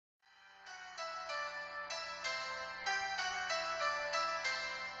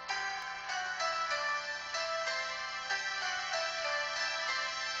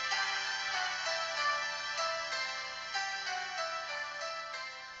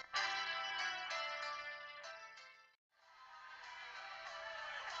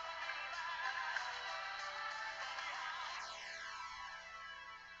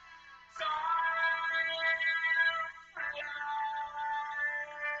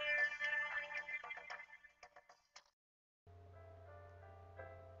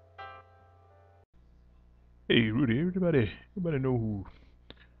Hey, Rudy, everybody know who...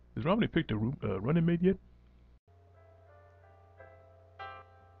 Has Romney picked a running mate yet?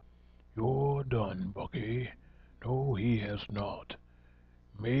 You're done, Bucky. No, he has not.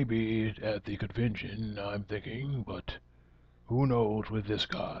 Maybe at the convention, I'm thinking, but who knows with this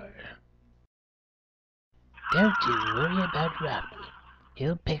guy? Don't you worry about Romney.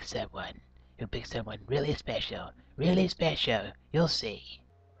 He'll pick someone. He'll pick someone really special. Really special. You'll see.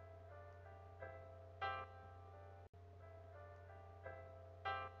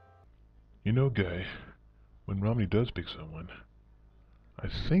 You know, Guy, when Romney does pick someone, I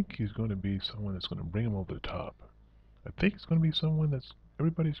think he's going to be someone that's going to bring him over the top. I think it's going to be someone that's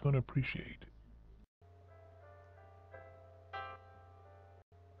everybody's going to appreciate.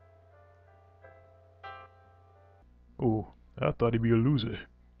 Oh, I thought he'd be a loser.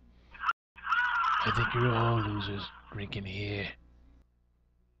 I think you're all losers drinking here.